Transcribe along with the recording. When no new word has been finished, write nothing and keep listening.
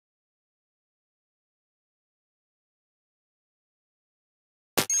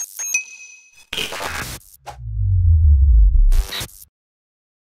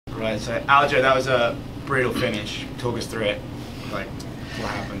Right, so Aljo, that was a brutal finish. Talk us through it. Like, what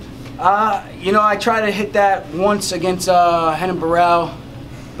happened? You know, I tried to hit that once against Renan Barão,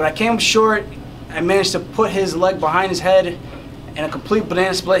 but I came short. I managed to put his leg behind his head in a complete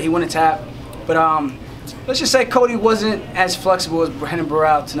banana split. He went to tap. But let's just say Cody wasn't as flexible as Renan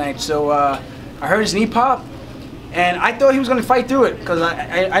Barão tonight. So I heard his knee pop, and I thought he was going to fight through it because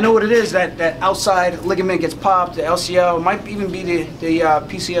I know what it is. That outside ligament gets popped, the LCL, it might even be the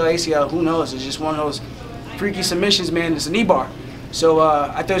PCL, ACL, who knows. It's just one of those freaky submissions, man. It's a knee bar. So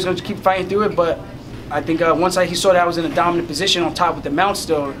I thought he was going to keep fighting through it, but I think once he saw that I was in a dominant position on top with the mount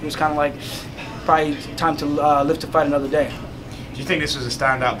still, it was kind of like probably time to live to fight another day. Do you think this was a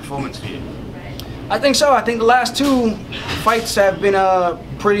standout performance for you? I think so. I think the last two fights have been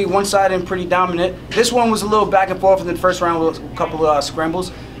pretty one-sided and pretty dominant. This one was a little back and forth in the first round with a couple of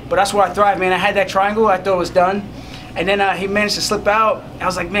scrambles, but that's where I thrive, man. I had that triangle. I thought it was done. And then he managed to slip out. I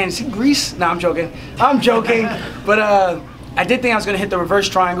was like, man, is he grease? No, I'm joking. I'm joking. But I did think I was going to hit the reverse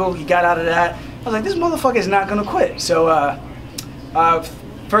triangle. He got out of that. I was like, this motherfucker is not going to quit. So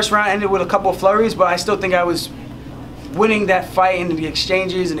first round ended with a couple of flurries, but I still think I was winning that fight in the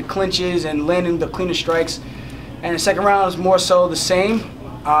exchanges and the clinches and landing the cleaner strikes. And the second round was more so the same.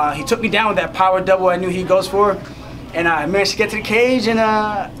 He took me down with that power double I knew he goes for. And I managed to get to the cage, and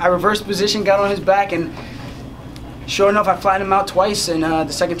I reversed position, got on his back, and sure enough, I flattened him out twice, and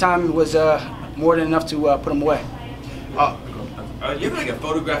the second time was more than enough to put him away. You have like a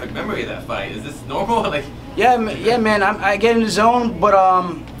photographic memory of that fight. Is this normal? Like, yeah, man. I get in the zone, but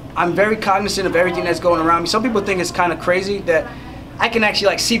I'm very cognizant of everything that's going around me. Some people think it's kind of crazy that I can actually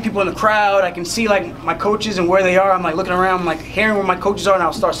like see people in the crowd. I can see like my coaches and where they are. I'm like looking around, I'm like hearing where my coaches are, and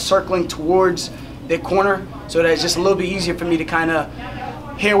I'll start circling towards their corner, so that it's just a little bit easier for me to kind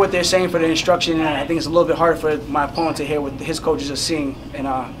of hear what they're saying for the instruction. And I think it's a little bit harder for my opponent to hear what his coaches are seeing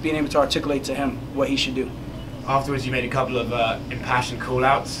and being able to articulate to him what he should do. Afterwards, you made a couple of impassioned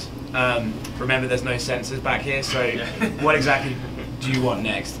call-outs. Remember, there's no censors back here, so what exactly do you want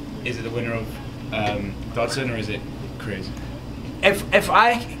next? Is it the winner of Dodson, or is it Cruz? If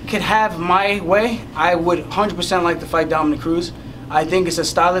I could have my way, I would 100% like to fight Dominick Cruz. I think it's a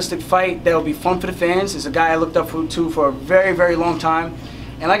stylistic fight that will be fun for the fans. It's a guy I looked up to for a very, very long time.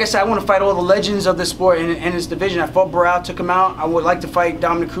 And like I said, I want to fight all the legends of this sport in this division. I fought Barão, took him out. I would like to fight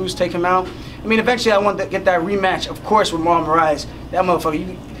Dominick Cruz, take him out. I mean, eventually I want to get that rematch, of course, with Marlon Moraes. That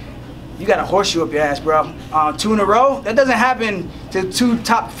motherfucker, you got a horseshoe up your ass, bro. 2 in a row? That doesn't happen to 2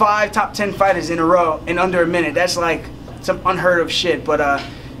 top 5, top 10 fighters in a row in under a minute. That's like some unheard of shit. But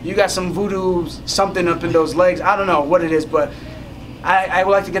you got some voodoo something up in those legs. I don't know what it is, but I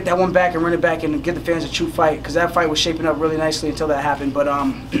would like to get that one back and run it back and give the fans a true fight, because that fight was shaping up really nicely until that happened. But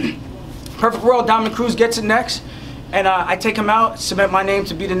perfect world, Dominick Cruz gets it next, and I take him out, submit my name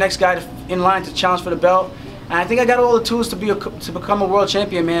to be the next guy in line to challenge for the belt. And I think I got all the tools to become a world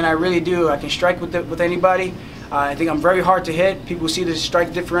champion, man. I really do. I can strike with anybody. I think I'm very hard to hit. People see the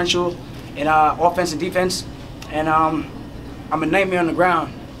strike differential in offense and defense, and I'm a nightmare on the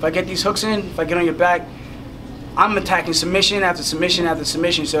ground. If I get these hooks in, if I get on your back, I'm attacking submission after submission after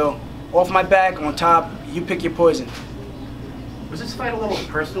submission. So off my back, on top, you pick your poison. Was this fight a little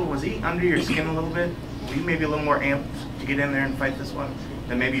personal? Was he under your skin a little bit? Were you maybe a little more amped to get in there and fight this one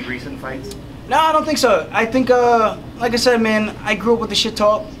than maybe recent fights? No, I don't think so. I think, like I said, man, I grew up with the shit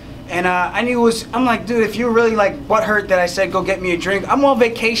talk. And I knew it was, I'm like, dude, if you're really like butthurt that I said go get me a drink, I'm on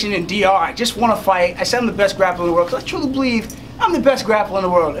vacation in DR. I just want to fight. I said I'm the best grappler in the world, because I truly believe I'm the best grappler in the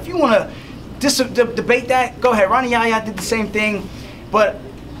world. If you want to debate that, go ahead. Ronnie Yaya did the same thing, but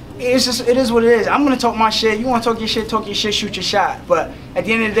it is what it is. I'm gonna talk my shit. You want to talk your shit, shoot your shot. But at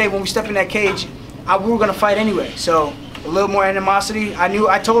the end of the day, when we step in that cage, we were gonna fight anyway. So a little more animosity.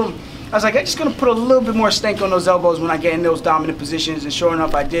 I told him, I was like, I'm just gonna put a little bit more stank on those elbows when I get in those dominant positions, and sure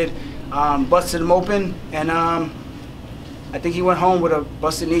enough, I did. Busted him open, and I think he went home with a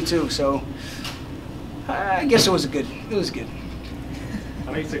busted knee too. So I guess it was good.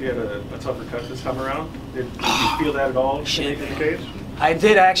 I know you said you had a tougher cut this time around. Did you feel that at all in the cage? I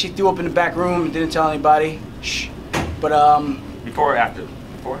did. I actually threw up in the back room and didn't tell anybody. Shh. But before or after?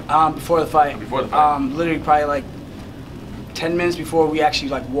 Before? Before the fight. Before the fight. Literally probably like 10 minutes before we actually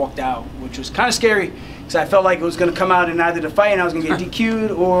like walked out, which was kind of scary, because I felt like it was gonna come out in either the fight and I was gonna get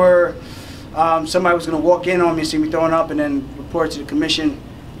DQ'd, or somebody was gonna walk in on me and see me throwing up and then report to the commission.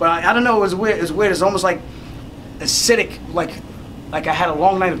 But I don't know. It was weird. It was weird. It's almost like acidic, like I had a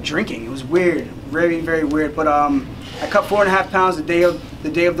long night of drinking. It was weird, very, very weird. But I cut 4.5 pounds the day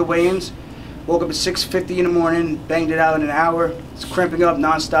of the weigh-ins. Woke up at 6:50 in the morning, banged it out in an hour. It's cramping up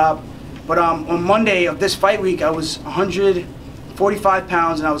nonstop. But on Monday of this fight week, I was 145 45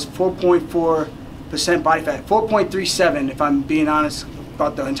 pounds, and I was 4.4% body fat, 4.37 if I'm being honest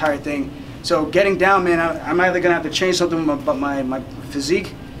about the entire thing. So getting down, man, I'm either gonna have to change something about my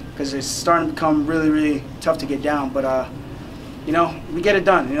physique, because it's starting to become really, really tough to get down. But you know, we get it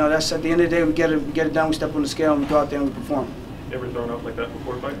done. You know, that's at the end of the day, we get it done. We step on the scale and we go out there and we perform. You ever thrown up like that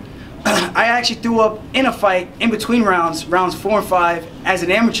before a fight? I actually threw up in a fight in between rounds 4 and 5, as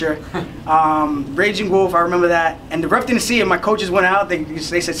an amateur. Raging Wolf, I remember that. And the ref didn't see it. My coaches went out. They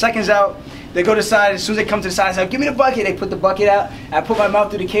said seconds out. They go to the side. As soon as they come to the side, I said, give me the bucket. They put the bucket out. I put my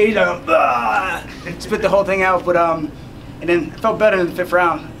mouth through the cage. I go, ah! Spit the whole thing out. But and then I felt better in the 5th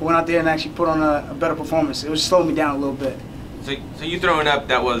round. I went out there and actually put on a better performance. It was slowing me down a little bit. So you throwing up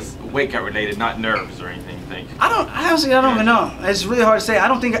that was weight cut related, not nerves or anything, you think? Honestly, I don't even know. It's really hard to say.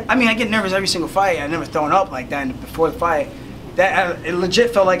 I mean, I get nervous every single fight. I never thrown up like that before the fight. It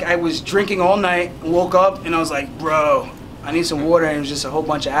legit felt like I was drinking all night, woke up, and I was like, bro, I need some water, and it was just a whole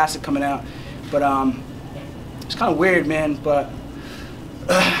bunch of acid coming out. But it's kind of weird, man. But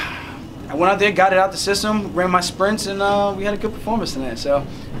I went out there, got it out the system, ran my sprints, and we had a good performance tonight. So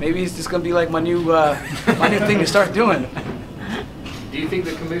maybe it's just gonna be like my new thing to start doing. Do you think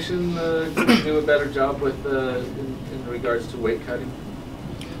the commission could do a better job with in regards to weight cutting?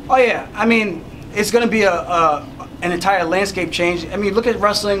 Oh yeah, I mean, it's going to be an entire landscape change. I mean, look at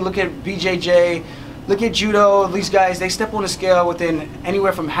wrestling, look at BJJ, look at judo. These guys, they step on the scale within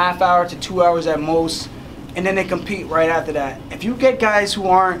anywhere from half hour to 2 hours at most, and then they compete right after that. If you get guys who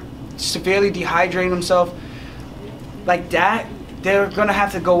aren't severely dehydrating themselves like that, they're going to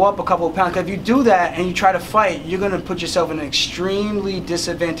have to go up a couple of pounds. Because if you do that and you try to fight, you're going to put yourself in an extremely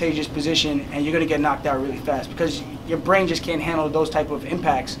disadvantageous position, and you're going to get knocked out really fast because your brain just can't handle those type of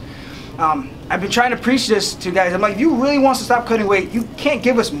impacts. I've been trying to preach this to guys. I'm like, if you really want to stop cutting weight, you can't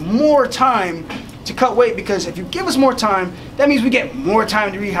give us more time to cut weight, because if you give us more time, that means we get more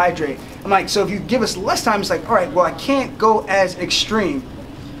time to rehydrate. I'm like, so if you give us less time, it's like, all right, well, I can't go as extreme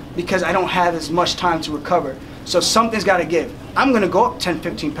because I don't have as much time to recover. So something's got to give. I'm going to go up 10,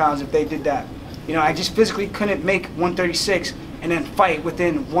 15 pounds if they did that. You know, I just physically couldn't make 136 and then fight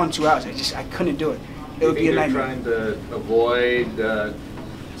within 1-2 hours. I couldn't do it. It would be a nightmare. Trying to avoid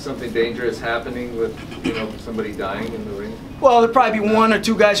something dangerous happening with, you know, somebody dying in the ring? Well, there'd probably be 1 or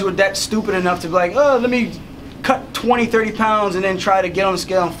 2 guys who are that stupid enough to be like, oh, let me cut 20, 30 pounds and then try to get on the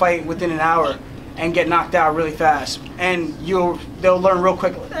scale and fight within an hour and get knocked out really fast. And they'll learn real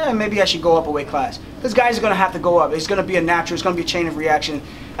quick, maybe I should go up a weight class. Because guys are going to have to go up. It's going to be a natural, it's going to be a chain of reaction.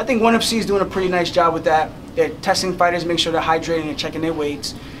 I think 1FC is doing a pretty nice job with that. They're testing fighters, make sure they're hydrating and checking their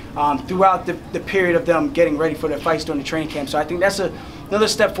weights throughout the period of them getting ready for their fights during the training camp. So I think that's another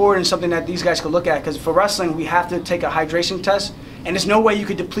step forward and something that these guys could look at. Because for wrestling, we have to take a hydration test. And there's no way you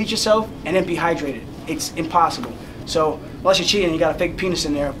could deplete yourself and then be hydrated. It's impossible. So unless you're cheating, you got a fake penis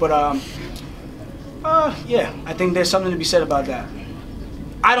in there. But yeah, I think there's something to be said about that.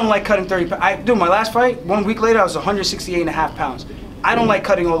 I don't like cutting 30 pounds. My last fight, 1 week later, I was 168.5 pounds. I don't like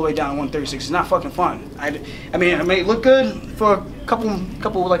cutting all the way down to 136. It's not fucking fun. I mean, it may look good for a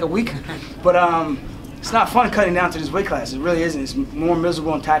couple like a week, but it's not fun cutting down to this weight class. It really isn't. It's more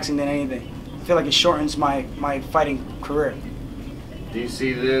miserable and taxing than anything. I feel like it shortens my fighting career. Do you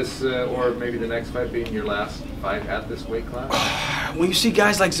see this, or maybe the next fight being your last fight at this weight class? When you see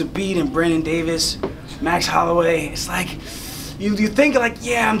guys like Zabit and Brandon Davis, Max Holloway, it's like, you think like,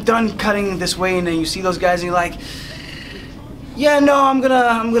 yeah, I'm done cutting this way, and then you see those guys and you're like, yeah, no, I'm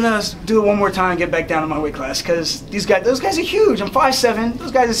gonna do it one more time and get back down to my weight class, because those guys are huge. I'm 5'7".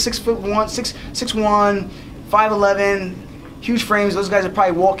 Those guys are 6'1", 6'1", 5'11", huge frames. Those guys are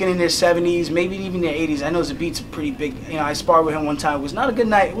probably walking in their 70s, maybe even their 80s. I know Zabit's pretty big. You know, I sparred with him one time. It was not a good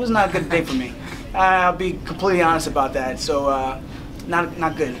night. It was not a good day for me. I'll be completely honest about that. So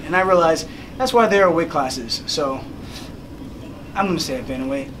not good. And I realize that's why there are weight classes. So I'm gonna stay at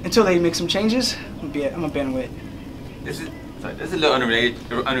bantamweight until they make some changes. I'm a bantamweight. This is a little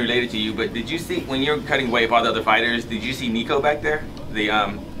unrelated to you, but did you see, when you're cutting weight with all the other fighters, did you see Nico back there, the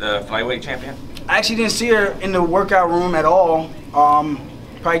flyweight champion? I actually didn't see her in the workout room at all.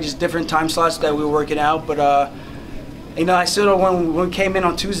 Probably just different time slots that we were working out. But you know, I still, when we came in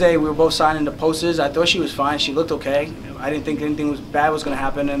on Tuesday, we were both signing the posters. I thought she was fine. She looked okay. I didn't think anything bad was going to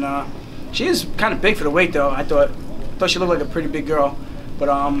happen. And she is kind of big for the weight, though. I thought she looked like a pretty big girl. But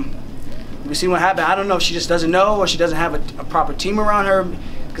we see what happened. I don't know if she just doesn't know or she doesn't have a proper team around her.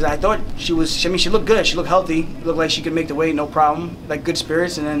 Because I thought she looked good. She looked healthy. Looked like she could make the weight, no problem. Like good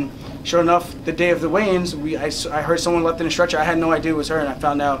spirits. And then, sure enough, the day of the weigh-ins, I heard someone left in a stretcher. I had no idea it was her, and I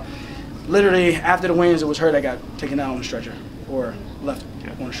found out literally after the weigh-ins it was her that got taken out on the stretcher or left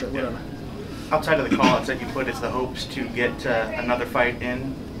on the stretcher, whatever. outside of the call-outs that you put, is the hopes to get another fight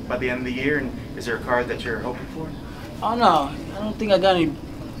in by the end of the year? And is there a card that you're hoping for? Oh no, I don't think I got any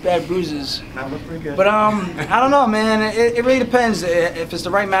bad bruises. That looked pretty good. But I don't know, man. It really depends. If it's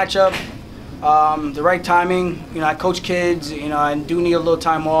the right matchup, the right timing. You know, I coach kids. You know, I do need a little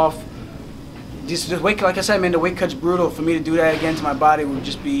time off. This weight, like I said, man, the weight cut's brutal. For me to do that again to my body would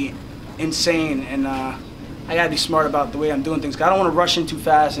just be insane. And I gotta be smart about the way I'm doing things. 'Cause I don't want to rush in too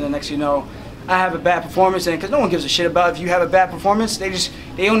fast, and the next thing you know, I have a bad performance. And because no one gives a shit about if you have a bad performance,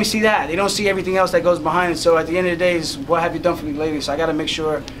 they only see that. They don't see everything else that goes behind it. So at the end of the day, is what have you done for me lately? So I gotta make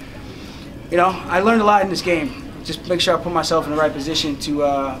sure. You know, I learned a lot in this game. Just make sure I put myself in the right position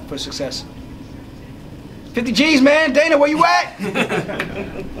to for success. 50 G's, man. Dana, where you at?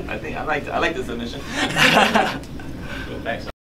 I think I like the submission. Thanks.